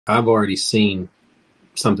I've already seen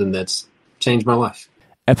something that's changed my life.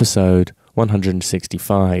 Episode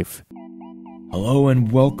 165. Hello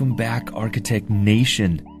and welcome back, Architect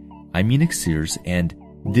Nation. I'm Enoch Sears, and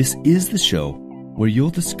this is the show where you'll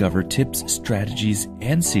discover tips, strategies,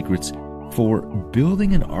 and secrets for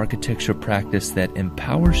building an architecture practice that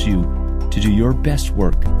empowers you to do your best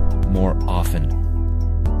work more often.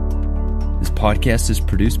 This podcast is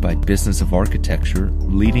produced by Business of Architecture,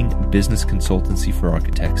 leading business consultancy for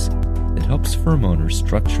architects that helps firm owners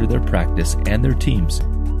structure their practice and their teams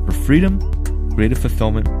for freedom, creative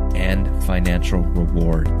fulfillment, and financial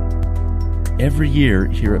reward. Every year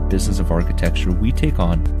here at Business of Architecture, we take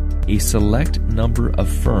on a select number of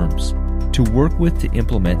firms to work with to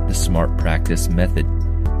implement the SMART practice method.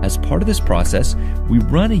 As part of this process, we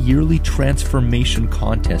run a yearly transformation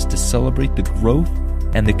contest to celebrate the growth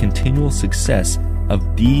and the continual success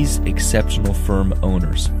of these exceptional firm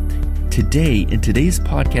owners. Today, in today's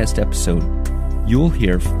podcast episode, you'll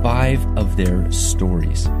hear 5 of their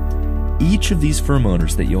stories. Each of these firm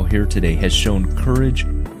owners that you'll hear today has shown courage,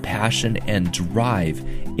 passion, and drive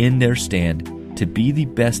in their stand to be the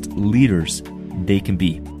best leaders they can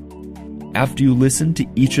be. After you listen to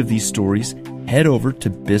each of these stories, head over to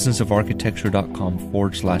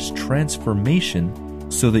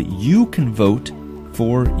businessafarchitecture.com/transformation so that you can vote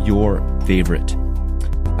for your favorite.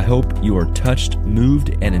 I hope you are touched,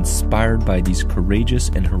 moved, and inspired by these courageous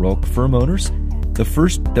and heroic firm owners. The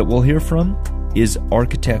first that we'll hear from is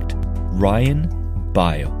architect Ryan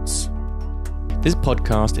Biles. This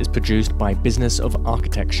podcast is produced by Business of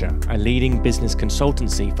Architecture, a leading business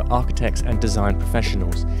consultancy for architects and design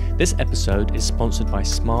professionals. This episode is sponsored by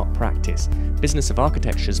SMART Practice, Business of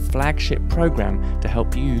Architecture's flagship program to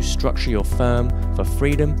help you structure your firm for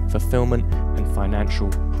freedom, fulfillment, and financial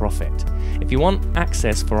profit. If you want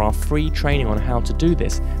access for our free training on how to do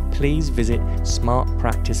this, please visit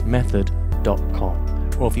smartpracticemethod.com.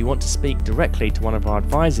 Or if you want to speak directly to one of our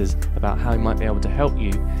advisors about how we might be able to help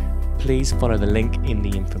you, please follow the link in the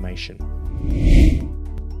information.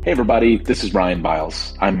 Hey everybody, this is Ryan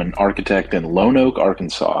Biles. I'm an architect in Lone Oak,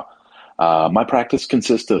 Arkansas. My practice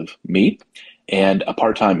consists of me and a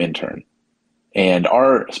part-time intern. And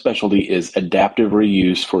our specialty is adaptive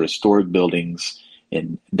reuse for historic buildings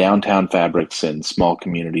in downtown fabrics and small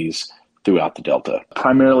communities throughout the Delta.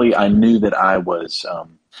 Primarily, I knew that I was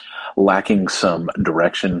lacking some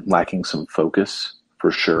direction, lacking some focus for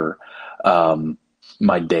sure.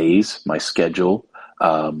 My days, my schedule,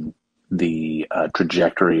 the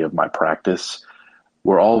trajectory of my practice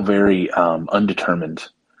were all very undetermined,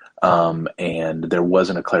 and there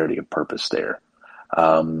wasn't a clarity of purpose there.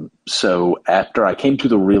 So after I came to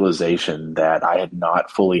the realization that I had not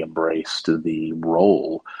fully embraced the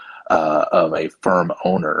role of a firm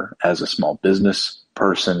owner as a small business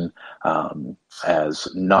person, as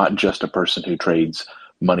not just a person who trades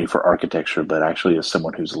money for architecture, but actually as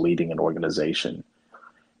someone who's leading an organization.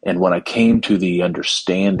 And when I came to the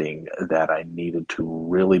understanding that I needed to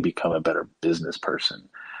really become a better business person,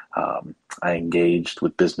 I engaged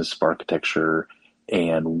with Business of Architecture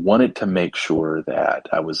and wanted to make sure that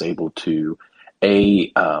I was able to,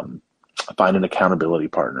 find an accountability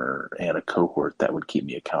partner and a cohort that would keep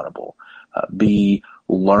me accountable. B,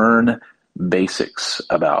 learn basics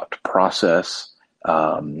about process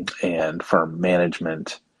and firm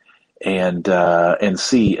management. And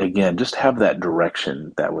C, again, just have that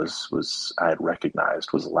direction that was I had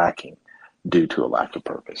recognized was lacking due to a lack of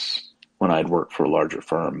purpose. When I'd worked for a larger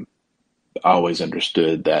firm, I always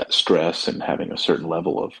understood that stress and having a certain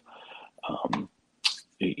level of,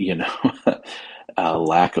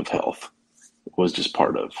 lack of health was just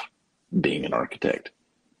part of being an architect.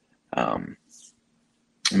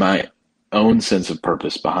 My own sense of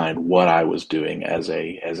purpose behind what I was doing as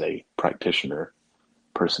a practitioner,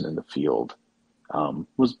 person in the field,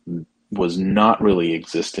 was not really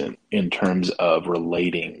existent in terms of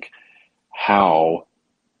relating how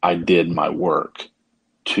I did my work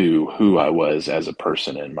to who I was as a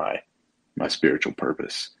person and my spiritual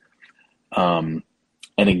purpose.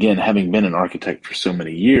 And again, having been an architect for so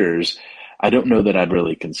many years, I don't know that I'd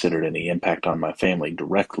really considered any impact on my family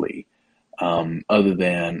directly, other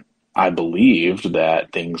than I believed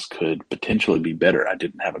that things could potentially be better. I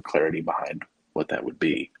didn't have a clarity behind what that would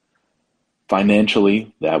be.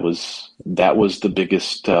 Financially, that was the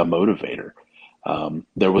biggest motivator.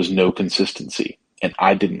 There was no consistency, and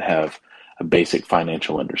I didn't have a basic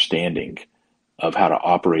financial understanding of how to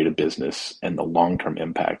operate a business and the long-term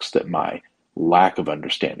impacts that my lack of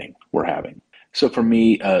understanding were having. So for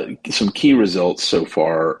me, some key results so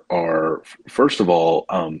far are, first of all,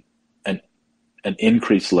 an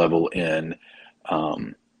increased level in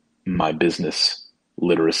my business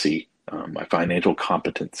literacy, my financial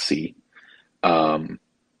competency,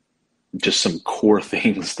 just some core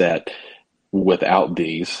things that without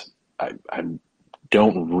these, I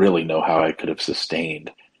don't really know how I could have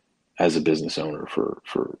sustained as a business owner for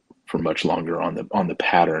much longer on the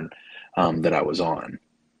pattern that I was on.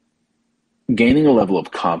 Gaining a level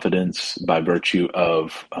of confidence by virtue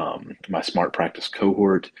of my Smart Practice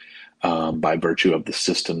cohort, by virtue of the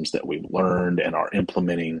systems that we've learned and are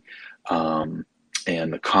implementing, and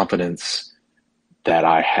the confidence that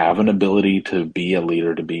I have an ability to be a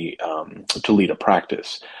leader, to lead a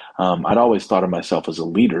practice. I'd always thought of myself as a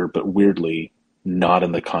leader, but weirdly not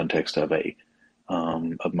in the context of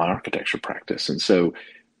my architecture practice. And so,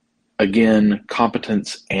 again,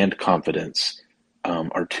 competence and confidence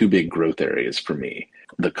are two big growth areas for me.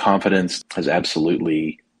 The confidence has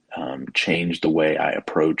absolutely changed the way I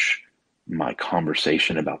approach my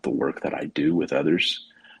conversation about the work that I do with others.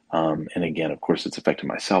 And again, of course, it's affected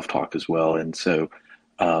my self-talk as well. And so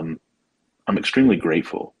I'm extremely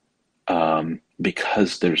grateful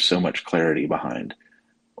because there's so much clarity behind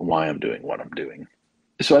why I'm doing what I'm doing.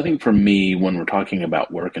 So I think for me, when we're talking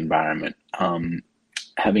about work environment,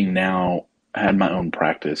 having now had my own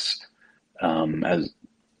practice as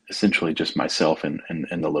essentially just myself in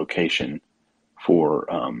the location for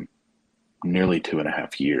nearly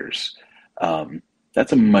 2.5 years,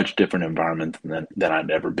 that's a much different environment than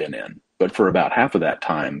I'd ever been in. But for about half of that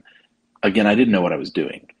time, again, I didn't know what I was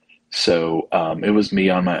doing. So it was me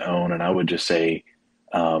on my own, and I would just say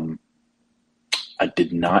I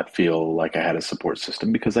did not feel like I had a support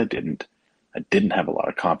system because I didn't. I didn't have a lot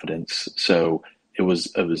of confidence. So it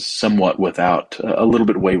was somewhat without, a little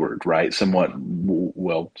bit wayward, right? Somewhat,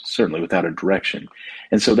 well, certainly without a direction.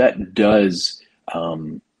 And so that does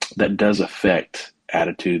affect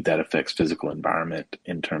attitude, that affects physical environment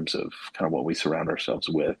in terms of kind of what we surround ourselves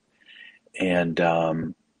with. And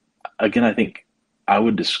again, I think I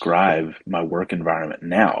would describe my work environment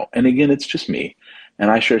now, and again, it's just me,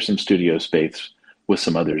 and I share some studio space with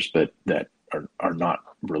some others, but that are not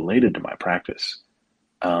related to my practice.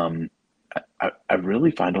 I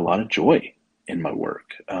really find a lot of joy in my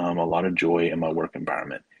work, a lot of joy in my work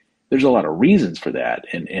environment. There's a lot of reasons for that,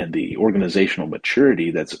 and the organizational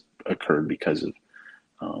maturity that's occurred because of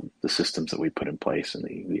the systems that we put in place and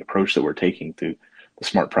the approach that we're taking through the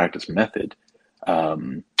Smart Practice method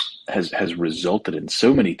has resulted in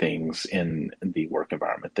so many things in the work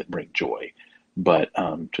environment that bring joy. But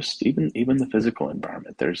just even the physical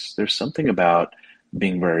environment, there's something about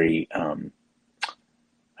being very,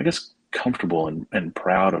 I guess, comfortable and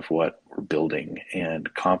proud of what we're building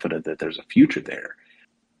and confident that there's a future there.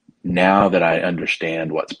 Now that I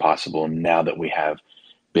understand what's possible, now that we have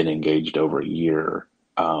been engaged over a year,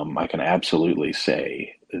 I can absolutely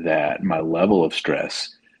say that my level of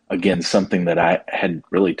stress, again, something that I had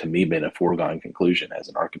really, to me, been a foregone conclusion as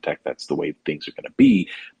an architect, that's the way things are going to be,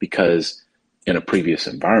 because in a previous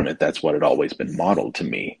environment, that's what had always been modeled to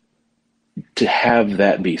me. To have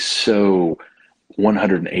that be so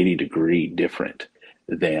 180-degree different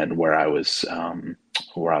than where I was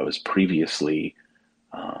previously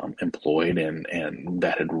employed, and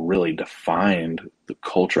that had really defined the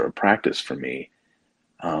culture of practice for me.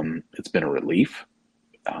 It's been a relief.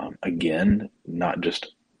 Again, not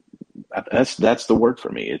just that's the word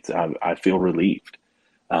for me. I feel relieved.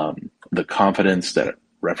 The confidence that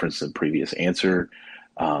referenced in the previous answer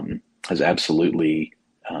has absolutely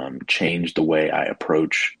changed the way I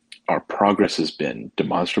approach. Our progress has been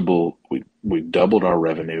demonstrable. We've doubled our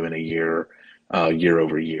revenue in a year, year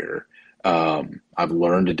over year. I've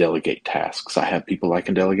learned to delegate tasks. I have people I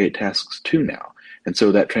can delegate tasks to now. And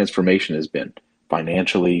so that transformation has been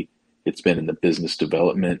financially, it's been in the business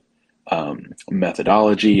development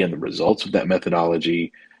methodology and the results of that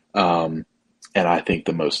methodology. And I think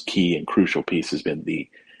the most key and crucial piece has been the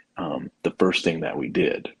first thing that we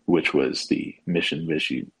did, which was the mission,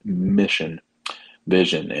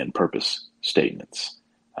 vision, and purpose statements.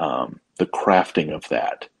 The crafting of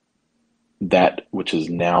that which has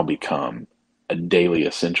now become a daily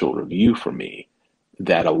essential review for me,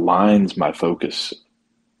 that aligns my focus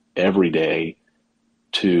every day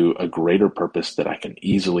to a greater purpose that I can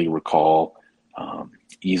easily recall,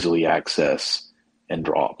 easily access, and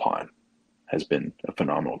draw upon, has been a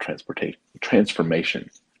phenomenal transformation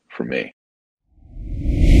for me.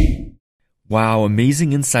 Wow,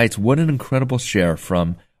 amazing insights. What an incredible share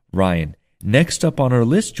from Ryan. Next up on our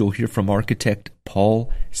list, you'll hear from architect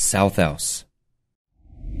Paul Southouse.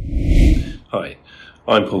 Hi,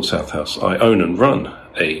 I'm Paul Southouse. I own and run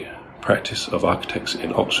a practice of architects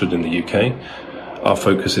in Oxford in the UK. Our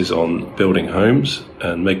focus is on building homes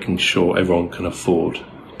and making sure everyone can afford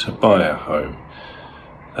to buy a home.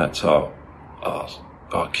 That's our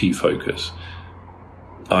key focus.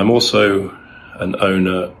 I'm also an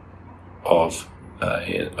owner of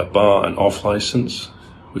a bar and off license,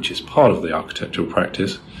 which is part of the architectural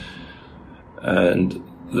practice. And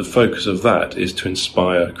the focus of that is to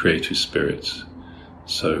inspire creative spirits.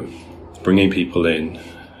 So bringing people in,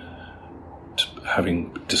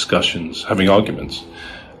 having discussions, having arguments,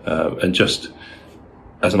 and just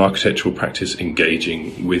as an architectural practice,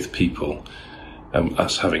 engaging with people, and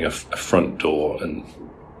us having a front door, and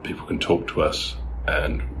people can talk to us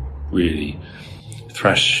and really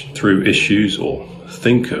thrash through issues or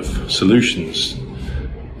think of solutions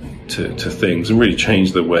to things, and really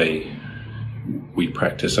change the way we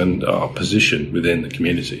practice and our position within the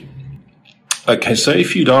community. Okay, so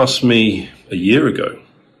if you'd asked me a year ago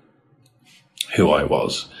who I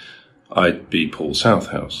was, I'd be Paul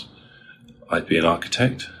Southhouse. I'd be an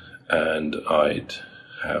architect, and I'd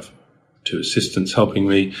have 2 assistants helping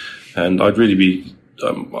me, and I'd really be,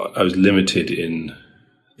 I was limited in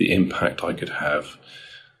the impact I could have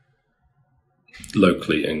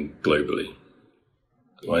locally and globally.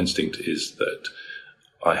 My instinct is that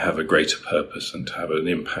I have a greater purpose and to have an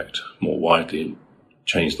impact more widely and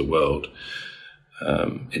change the world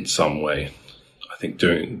in some way. I think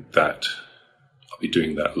doing that, I'll be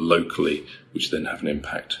doing that locally, which then have an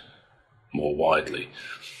impact more widely,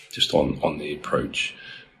 just on the approach.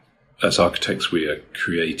 As architects, we are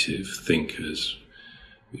creative thinkers.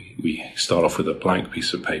 We start off with a blank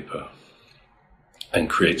piece of paper and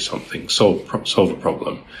create something, solve a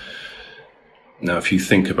problem. Now, if you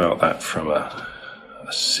think about that from a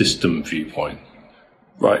system viewpoint,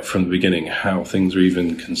 right from the beginning, how things are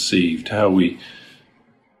even conceived, how we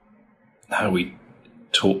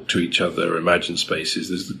talk to each other, imagine spaces.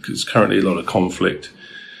 There's currently a lot of conflict,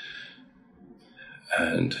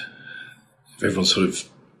 and if everyone sort of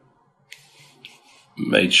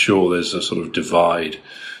made sure there's a sort of divide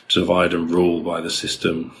and rule by the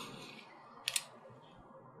system,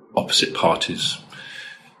 opposite parties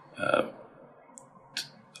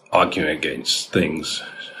arguing against things,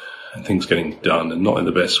 and things getting done and not in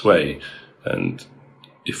the best way. And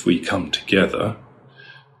if we come together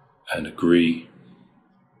and agree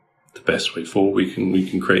the best way forward, we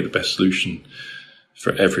can create the best solution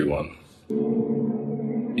for everyone.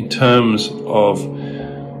 In terms of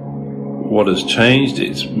what has changed,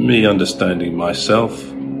 it's me understanding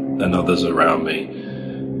myself and others around me,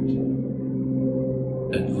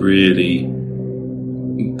 and really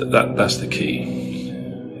that's the key.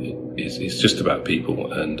 It's just about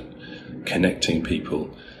people and connecting people,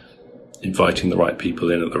 inviting the right people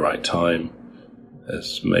in at the right time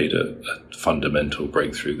has made a fundamental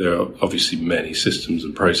breakthrough. There are obviously many systems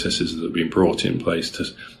and processes that have been brought in place to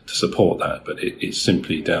support that, but it's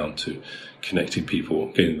simply down to connecting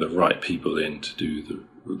people, getting the right people in to do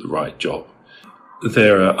the right job.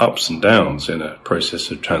 There are ups and downs in a process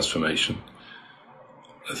of transformation.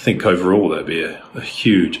 I think overall there'd be a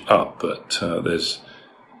huge up, but there's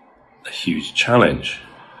a huge challenge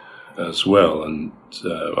as well, and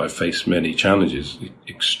I faced many challenges,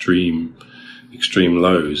 extreme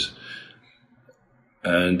lows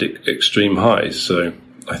and extreme highs. So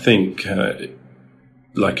I think,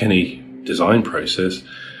 like any design process,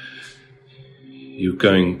 you're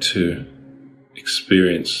going to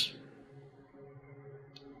experience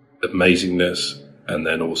amazingness, and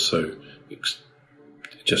then also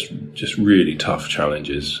just really tough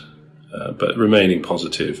challenges. But remaining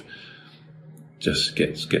positive just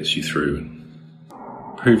gets you through.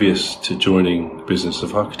 Previous to joining the business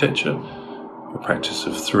of architecture, a practice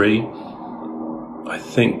of 3, I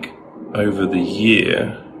think over the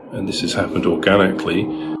year, and this has happened organically,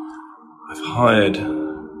 I've hired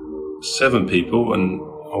 7 people and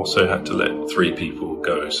also had to let 3 people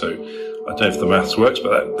go. So I don't know if the maths works,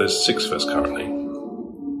 but there's 6 of us currently.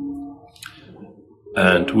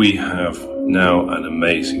 And we have now an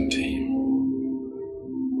amazing team.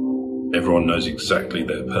 Everyone knows exactly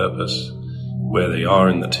their purpose, where they are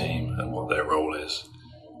in the team, and what their role is.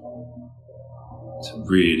 It's a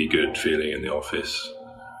really good feeling in the office,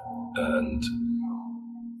 and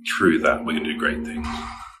through that we can do great things.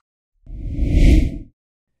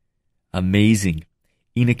 Amazing.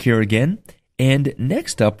 Enoch here again. And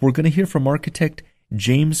next up, we're going to hear from architect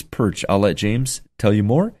James Perch. I'll let James tell you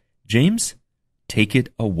more. James, take it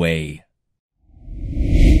away.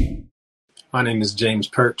 My name is James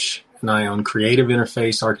Perch, and I own Creative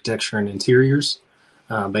Interface Architecture and Interiors,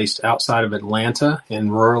 based outside of Atlanta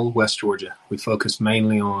in rural West Georgia. We focus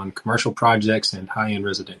mainly on commercial projects and high-end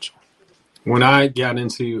residential. When I got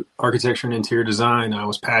into architecture and interior design, I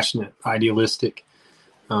was passionate, idealistic.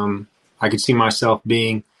 I could see myself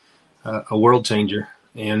being a world changer,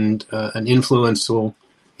 and an influential,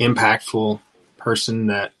 impactful person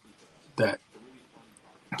that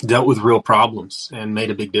dealt with real problems and made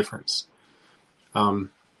a big difference.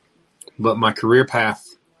 But my career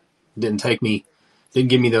path didn't give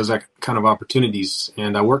me those kind of opportunities,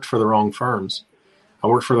 and I worked for the wrong firms. I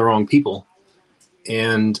worked for the wrong people,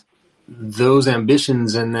 and those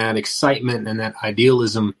ambitions and that excitement and that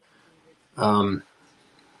idealism,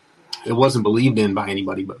 it wasn't believed in by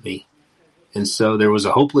anybody but me. And so there was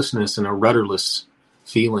a hopelessness and a rudderless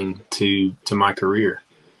feeling to my career.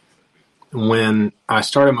 When I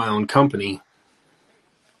started my own company,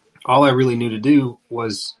 all I really knew to do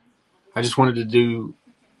was I just wanted to do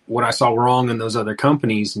what I saw wrong in those other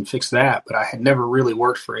companies and fix that. But I had never really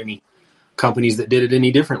worked for any companies that did it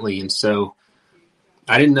any differently. And so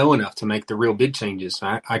I didn't know enough to make the real big changes.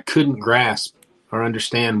 I couldn't grasp or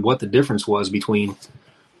understand what the difference was between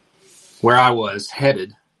where I was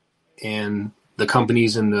headed and the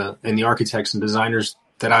companies and the architects and designers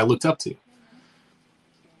that I looked up to.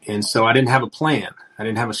 And so I didn't have a plan. I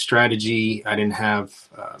didn't have a strategy. I didn't have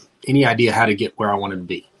any idea how to get where I wanted to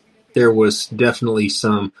be. There was definitely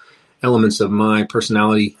some elements of my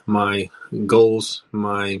personality, my goals,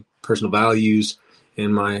 my personal values,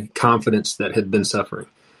 and my confidence that had been suffering.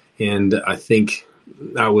 And I think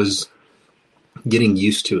I was getting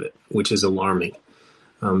used to it, which is alarming,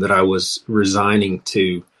 that I was resigning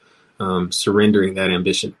to surrendering that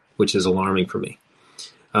ambition, which is alarming for me.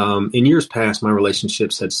 In years past, my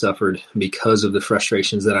relationships had suffered because of the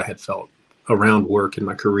frustrations that I had felt around work and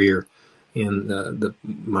my career and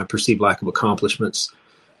my perceived lack of accomplishments.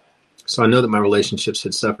 So I know that my relationships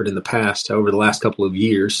had suffered in the past. Over the last couple of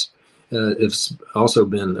years, it's also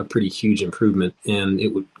been a pretty huge improvement, and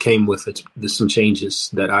it came with some changes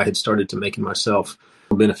that I had started to make in myself.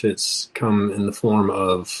 Benefits come in the form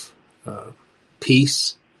of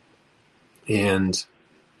peace and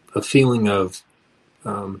a feeling of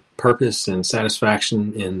purpose and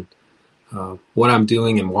satisfaction in what I'm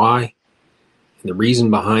doing and why. And the reason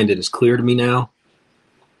behind it is clear to me now.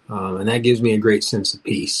 And that gives me a great sense of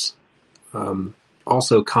peace.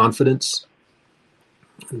 Also confidence,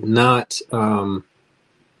 not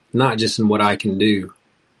just in what I can do,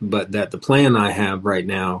 but that the plan I have right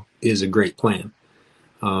now is a great plan.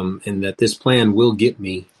 And that this plan will get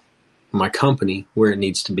me, my company, where it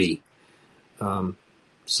needs to be.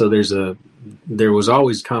 So there was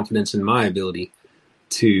always confidence in my ability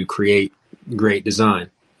to create great design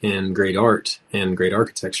and great art and great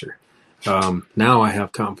architecture. Now I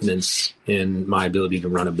have confidence in my ability to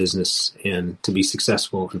run a business and to be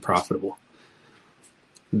successful and profitable.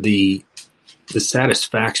 The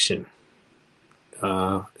satisfaction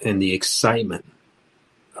and the excitement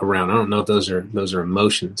around, I don't know if those are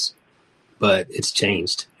emotions, but it's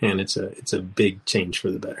changed, and it's a big change for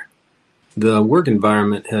the better. The work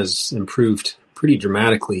environment has improved pretty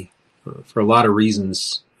dramatically for a lot of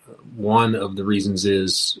reasons. One of the reasons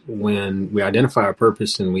is when we identify our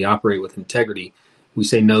purpose and we operate with integrity, we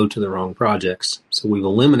say no to the wrong projects. So we've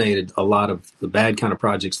eliminated a lot of the bad kind of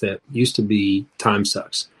projects that used to be time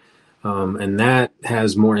sucks. And that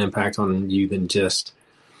has more impact on you than just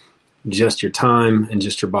your time and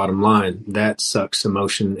just your bottom line. That sucks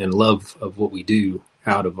emotion and love of what we do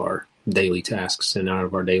out of our daily tasks and out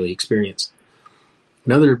of our daily experience.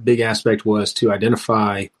 Another big aspect was to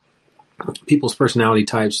identify people's personality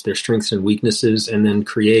types, their strengths and weaknesses, and then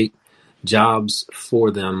create jobs for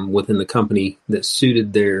them within the company that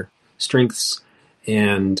suited their strengths,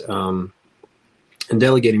 and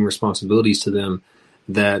delegating responsibilities to them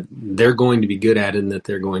that they're going to be good at and that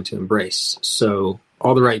they're going to embrace. So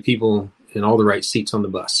all the right people in all the right seats on the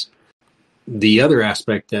bus. The other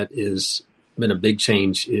aspect that has been a big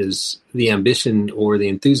change is the ambition or the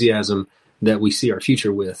enthusiasm that we see our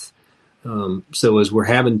future with. So as we're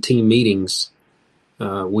having team meetings,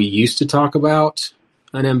 we used to talk about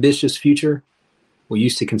an ambitious future. We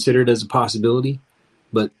used to consider it as a possibility,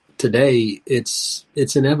 but today it's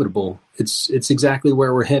inevitable. It's exactly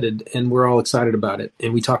where we're headed, and we're all excited about it,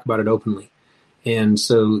 and we talk about it openly. And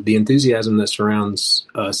so the enthusiasm that surrounds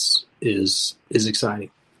us is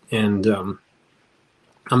exciting. And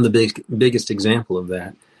I'm the biggest example of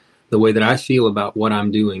that. The way that I feel about what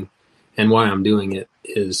I'm doing and why I'm doing it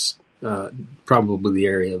is probably the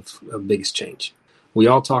area of biggest change. We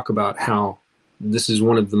all talk about how this is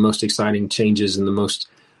one of the most exciting changes and the most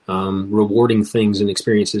rewarding things and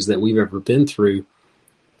experiences that we've ever been through,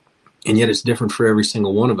 and yet it's different for every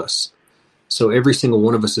single one of us. So every single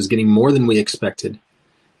one of us is getting more than we expected.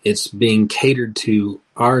 It's being catered to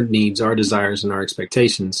our needs, our desires, and our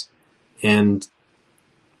expectations, and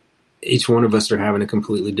each one of us are having a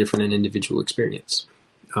completely different and individual experience.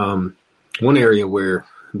 One area where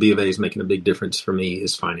B of A is making a big difference for me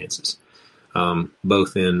is finances,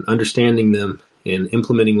 both in understanding them and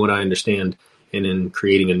implementing what I understand, and in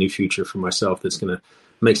creating a new future for myself that's going to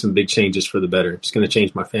make some big changes for the better. It's going to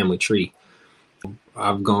change my family tree.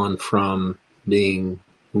 I've gone from being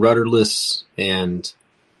rudderless and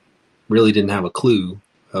really didn't have a clue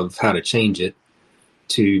of how to change it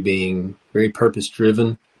to being very purpose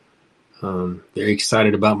driven, very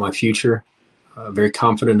excited about my future, very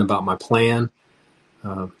confident about my plan,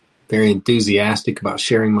 very enthusiastic about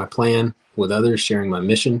sharing my plan with others, sharing my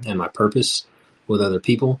mission and my purpose with other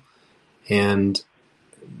people. And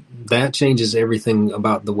that changes everything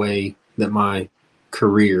about the way that my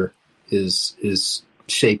career is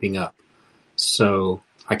shaping up. So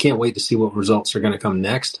I can't wait to see what results are going to come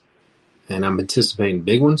next. And I'm anticipating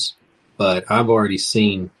big ones, but I've already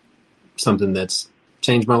seen something that's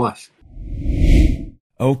changed my life.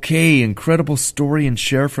 Okay, incredible story and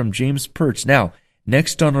share from James Perch. Now,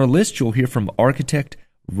 next on our list, you'll hear from architect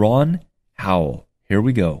Ron Howell. Here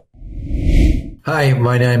we go. Hi,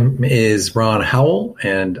 my name is Ron Howell,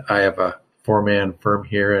 and I have a four-man firm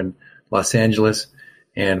here in Los Angeles,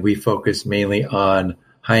 and we focus mainly on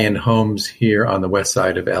high-end homes here on the west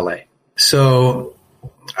side of LA. So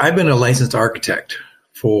I've been a licensed architect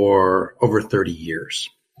for over 30 years,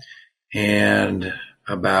 and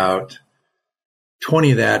about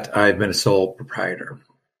 20 of that I've been a sole proprietor.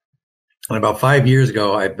 And about 5 years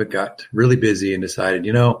ago, I got really busy and decided,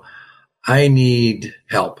 I need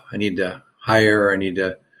help. I need to hire. I need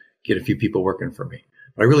to get a few people working for me.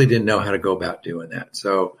 But I really didn't know how to go about doing that.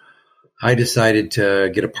 So I decided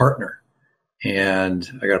to get a partner. And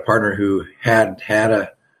I got a partner who had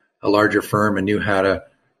a larger firm and knew how to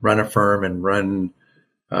run a firm and run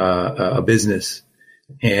a business.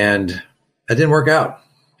 And that didn't work out.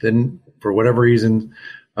 For whatever reason,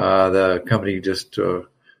 the company just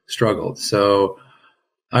struggled. So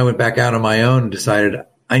I went back out on my own and decided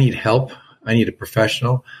I need help. I need a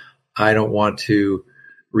professional. I don't want to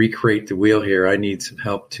recreate the wheel here. I need some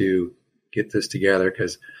help to get this together,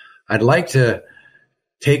 because I'd like to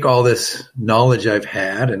take all this knowledge I've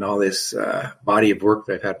had and all this body of work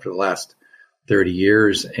that I've had for the last 30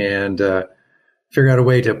 years and figure out a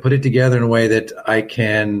way to put it together in a way that I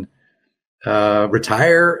can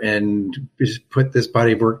retire and just put this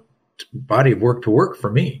body of work to work for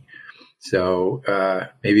me. So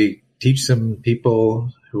maybe teach some people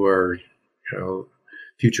who are,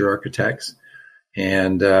 future architects,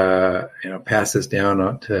 and pass this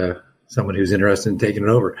down to someone who's interested in taking it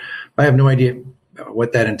over. I have no idea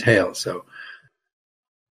what that entails. So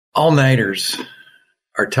all-nighters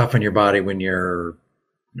are tough on your body when you're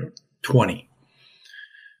 20.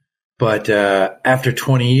 But after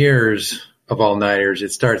 20 years of all-nighters,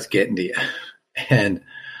 it starts getting to you. And,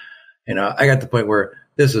 I got to the point where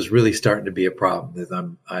this is really starting to be a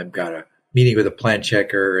problem. I've got a meeting with a plan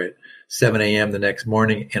checker at 7 a.m. the next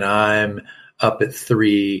morning, and I'm up at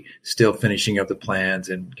 3, still finishing up the plans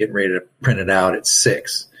and getting ready to print it out at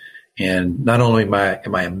 6. And not only am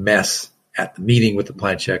I a mess at the meeting with the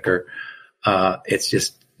plan checker, it's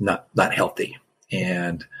just not healthy.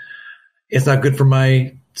 And it's not good for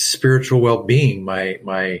my spiritual well-being.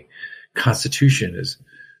 My constitution is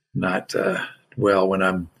not well when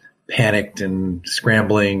I'm panicked and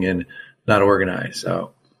scrambling and not organized.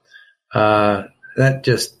 So that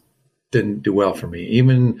just didn't do well for me.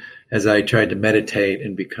 Even as I tried to meditate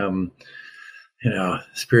and become,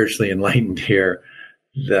 spiritually enlightened here,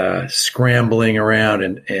 the scrambling around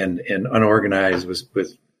and unorganized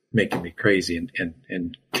was making me crazy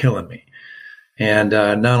and killing me. And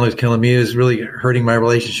not only was killing me, it was really hurting my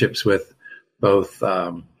relationships with both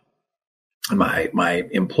my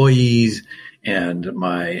employees and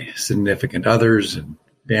my significant others and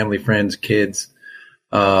family, friends, kids.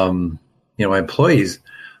 My employees,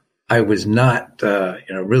 I was not,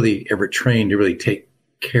 really ever trained to really take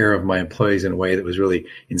care of my employees in a way that was really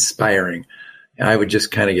inspiring. I would just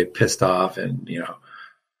kind of get pissed off and,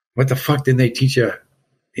 what the fuck didn't they teach you,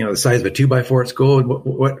 the size of a 2x4 at school?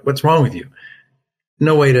 What's wrong with you?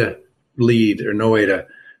 No way to lead or no way to,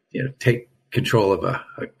 take control of a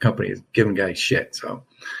company, giving guys shit. So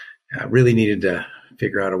I really needed to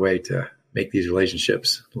figure out a way to make these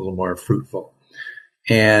relationships a little more fruitful.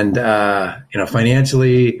 And,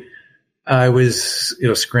 financially, I was,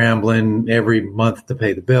 scrambling every month to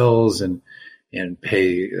pay the bills and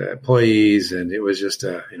pay employees. And it was just,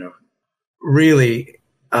 really,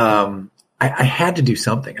 I had to do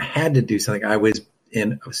something. I was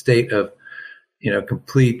in a state of,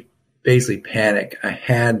 complete, basically panic. I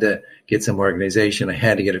had to get some organization. I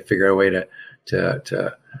had to figure out a way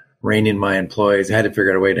to rein in my employees. I had to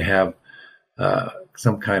figure out a way to have,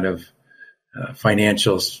 some kind of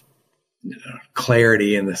financial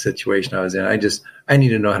clarity in the situation I was in. I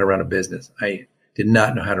needed to know how to run a business. I did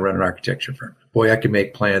not know how to run an architecture firm. Boy, I could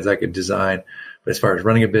make plans, I could design, but as far as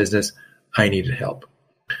running a business, I needed help.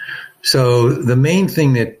 So the main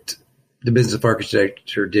thing that the business of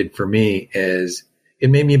architecture did for me is it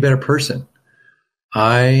made me a better person.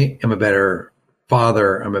 I am a better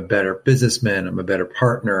father. I'm a better businessman. I'm a better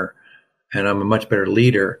partner, and I'm a much better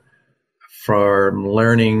leader from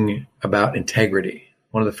learning about integrity.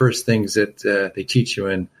 One of the first things that they teach you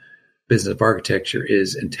in business of architecture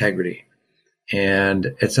is integrity.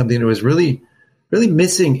 And it's something that was really, really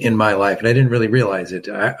missing in my life, and I didn't really realize it.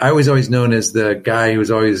 I was always known as the guy who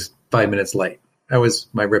was always 5 minutes late. That was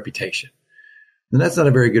my reputation. And that's not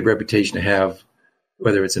a very good reputation to have,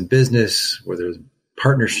 whether it's in business, whether it's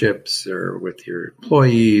partnerships or with your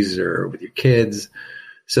employees or with your kids.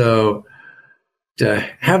 So to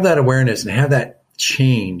have that awareness and have that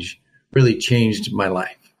change really changed my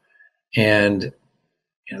life. And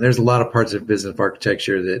there's a lot of parts of business of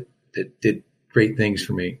architecture that did great things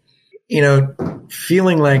for me.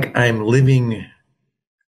 Feeling like I'm living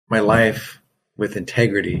my life with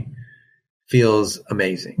integrity feels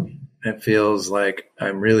amazing. It feels like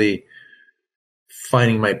I'm really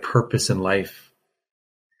finding my purpose in life.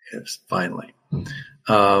 Yes, finally.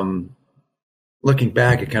 Looking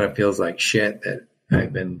back, it kind of feels like shit that I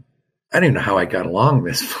don't even know how I got along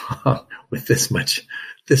this far with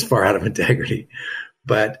this far out of integrity,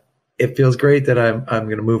 but it feels great that I'm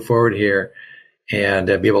going to move forward here and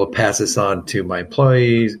be able to pass this on to my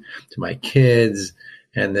employees, to my kids,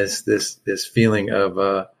 and this feeling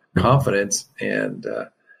of confidence and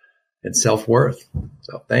self-worth.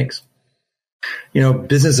 So thanks.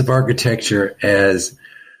 Business of architecture has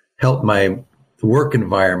helped my work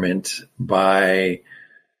environment by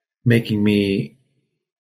making me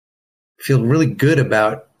feel really good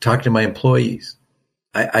about talking to my employees.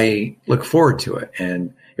 I look forward to it.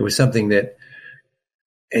 And it was something that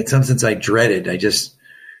in some sense I dreaded. I just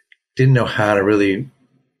didn't know how to really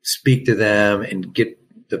speak to them and get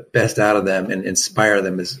the best out of them and inspire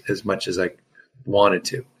them as much as I wanted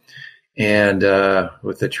to. And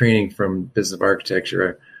with the training from business of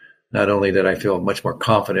architecture, not only did I feel much more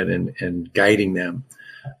confident in guiding them,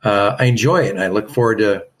 I enjoy it, and I look forward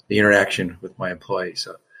to the interaction with my employees.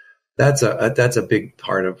 So that's a big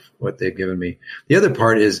part of what they've given me. The other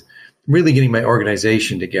part is really getting my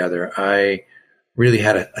organization together. I really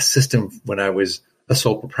had a system when I was a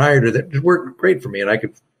sole proprietor that worked great for me, and I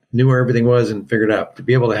knew where everything was and figured out. To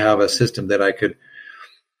be able to have a system that I could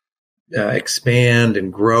expand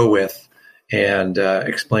and grow with and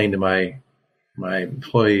explain to my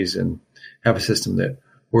employees and have a system that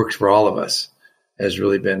works for all of us has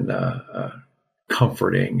really been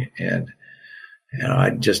comforting. And I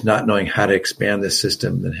just not knowing how to expand this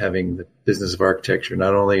system and having the business of architecture,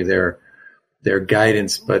 not only their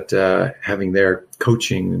guidance, but having their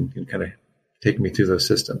coaching and kind of taking me through those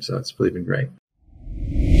systems. So it's really been great.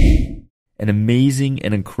 An amazing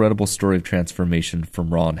and incredible story of transformation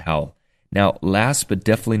from Ron Howell. Now, last but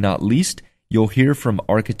definitely not least, you'll hear from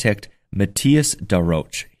architect Matthias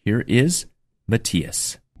Daroch. Here is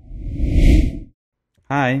Matthias.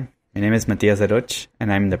 Hi, my name is Matthias Daroch,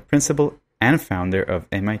 and I'm the principal and founder of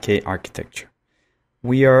MIK Architecture.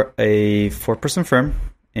 We are a 4-person firm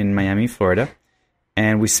in Miami, Florida,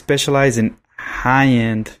 and we specialize in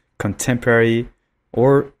high-end, contemporary,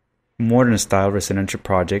 or modern-style residential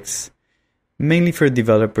projects, mainly for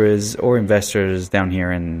developers or investors down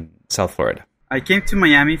here in South Florida. I came to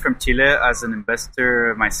Miami from Chile as an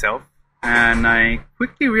investor myself, and I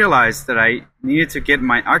quickly realized that I needed to get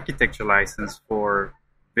my architecture license for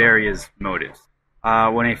various motives.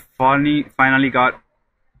 When I finally got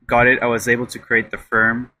it, I was able to create the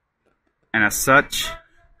firm, and as such,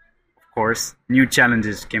 of course, new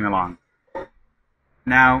challenges came along.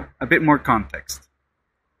 Now, a bit more context.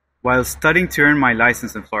 While studying to earn my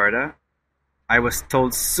license in Florida, I was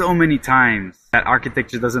told so many times that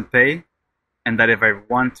architecture doesn't pay, and that if I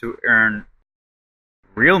want to earn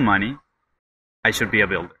real money, I should be a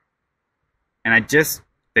builder. And I just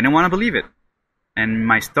didn't want to believe it. And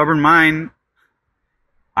my stubborn mind,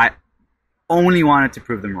 I only wanted to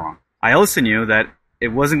prove them wrong. I also knew that it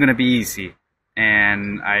wasn't going to be easy,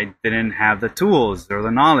 and I didn't have the tools or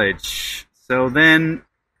the knowledge. So then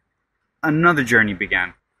another journey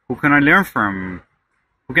began. Who can I learn from?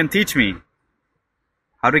 Who can teach me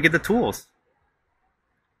how to get the tools?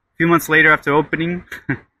 A few months later, after opening,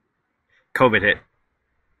 COVID hit.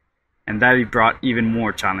 And that brought even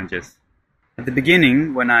more challenges. At the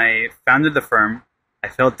beginning, when I founded the firm, I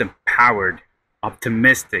felt empowered,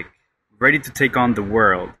 optimistic, ready to take on the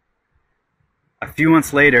world. A few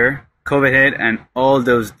months later, COVID hit and all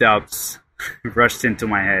those doubts rushed into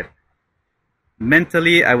my head.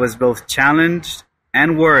 Mentally, I was both challenged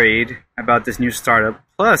and worried about this new startup,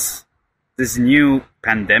 plus this new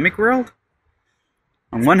pandemic world.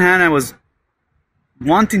 On one hand, I was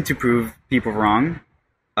wanting to prove people wrong,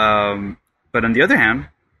 but on the other hand,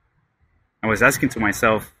 I was asking to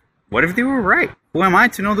myself, what if they were right? Who am I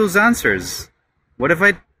to know those answers? What if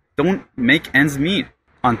I don't make ends meet?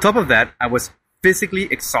 On top of that, I was physically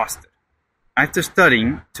exhausted. After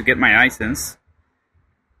studying to get my license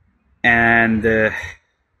and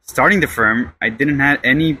starting the firm, I didn't have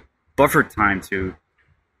any buffer time to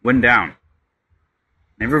wind down.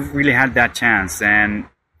 Never really had that chance, and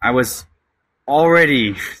I was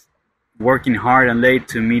already working hard and late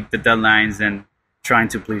to meet the deadlines and trying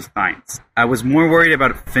to please clients. I was more worried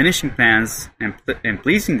about finishing plans and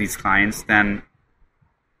pleasing these clients than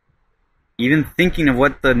even thinking of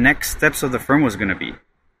what the next steps of the firm was going to be.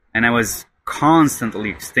 And I was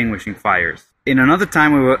constantly extinguishing fires. In another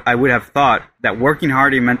time, I would have thought that working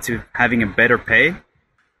harder meant to having a better pay,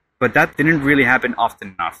 but that didn't really happen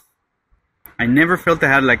often enough. I never felt I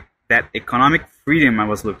had like that economic freedom I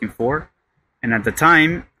was looking for. And at the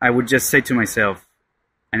time, I would just say to myself,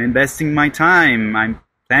 I'm investing my time, I'm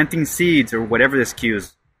planting seeds, or whatever the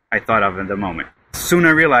excuse I thought of in the moment. Soon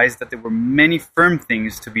I realized that there were many firm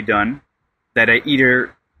things to be done that I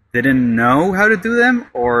either didn't know how to do them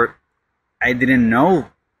or I didn't know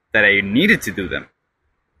that I needed to do them.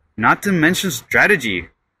 Not to mention strategy,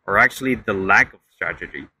 or actually the lack of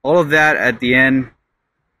strategy. All of that at the end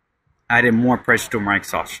added more pressure to my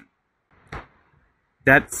exhaustion.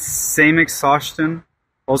 That same exhaustion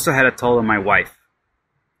also had a toll on my wife.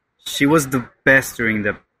 She was the best during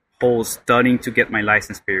the whole studying to get my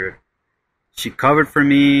license period. She covered for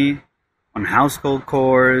me on household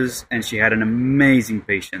chores, and she had an amazing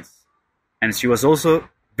patience. And she was also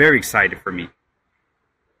very excited for me.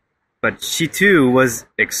 But she too was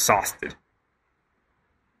exhausted.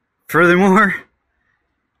 Furthermore,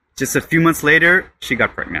 just a few months later, she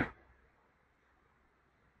got pregnant.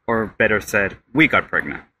 Or better said, we got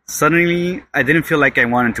pregnant. Suddenly, I didn't feel like I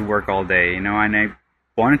wanted to work all day, and I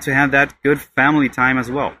wanted to have that good family time as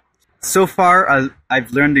well. So far,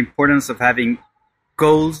 I've learned the importance of having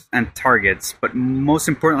goals and targets, but most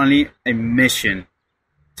importantly, a mission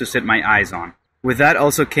to set my eyes on. With that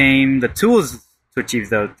also came the tools to achieve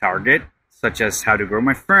the target, such as how to grow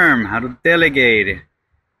my firm, how to delegate,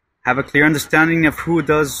 have a clear understanding of who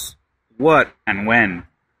does what and when.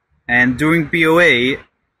 And during BOA,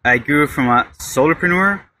 I grew from a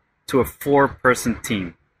solopreneur to a 4-person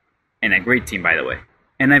team, and a great team, by the way.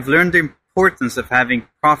 And I've learned the importance of having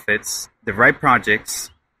profits, the right projects,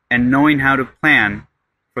 and knowing how to plan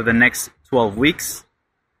for the next 12 weeks,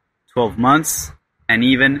 12 months, and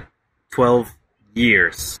even 12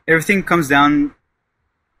 years. Everything comes down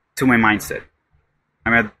to my mindset.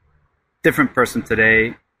 I'm a different person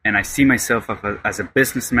today, and I see myself as a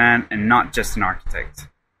businessman and not just an architect.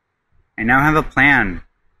 I now have a plan,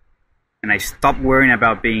 and I stopped worrying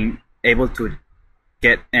about being able to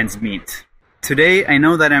get ends meet. Today, I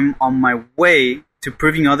know that I'm on my way to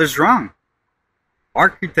proving others wrong.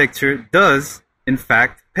 Architecture does, in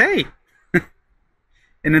fact, pay.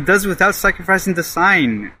 And it does without sacrificing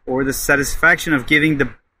design or the satisfaction of giving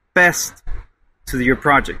the best to your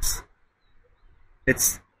projects.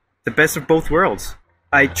 It's the best of both worlds.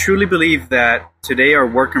 I truly believe that today our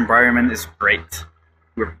work environment is great.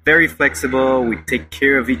 We're very flexible, we take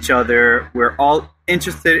care of each other, we're all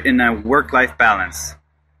interested in a work-life balance.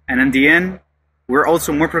 And in the end, we're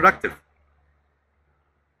also more productive.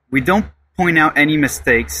 We don't point out any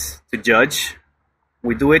mistakes to judge.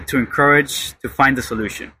 We do it to encourage, to find the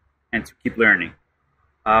solution, and to keep learning.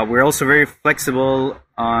 We're also very flexible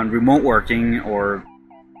on remote working or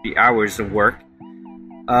the hours of work.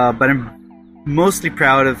 But I'm mostly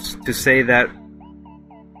proud to say that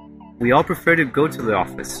we all prefer to go to the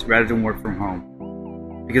office rather than work from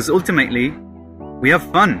home. Because ultimately, we have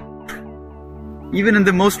fun, even in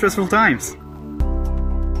the most stressful times.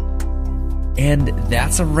 And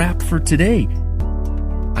that's a wrap for today.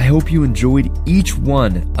 I hope you enjoyed each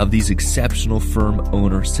one of these exceptional firm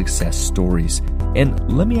owner success stories. And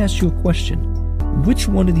let me ask you a question. Which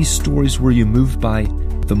one of these stories were you moved by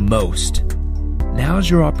the most? Now's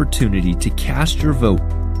your opportunity to cast your vote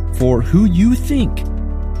for who you think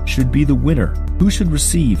should be the winner, who should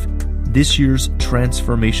receive this year's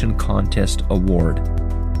Transformation Contest Award.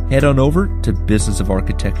 Head on over to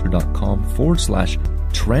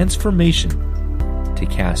businessofArchitecture.com/transformation to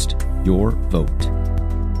cast your vote.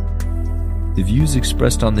 The views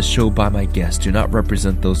expressed on the show by my guests do not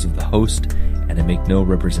represent those of the host, and I make no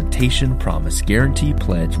representation, promise, guarantee,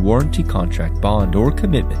 pledge, warranty, contract, bond, or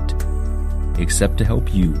commitment except to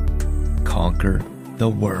help you conquer the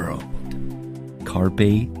world.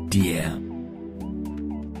 Carpe diem.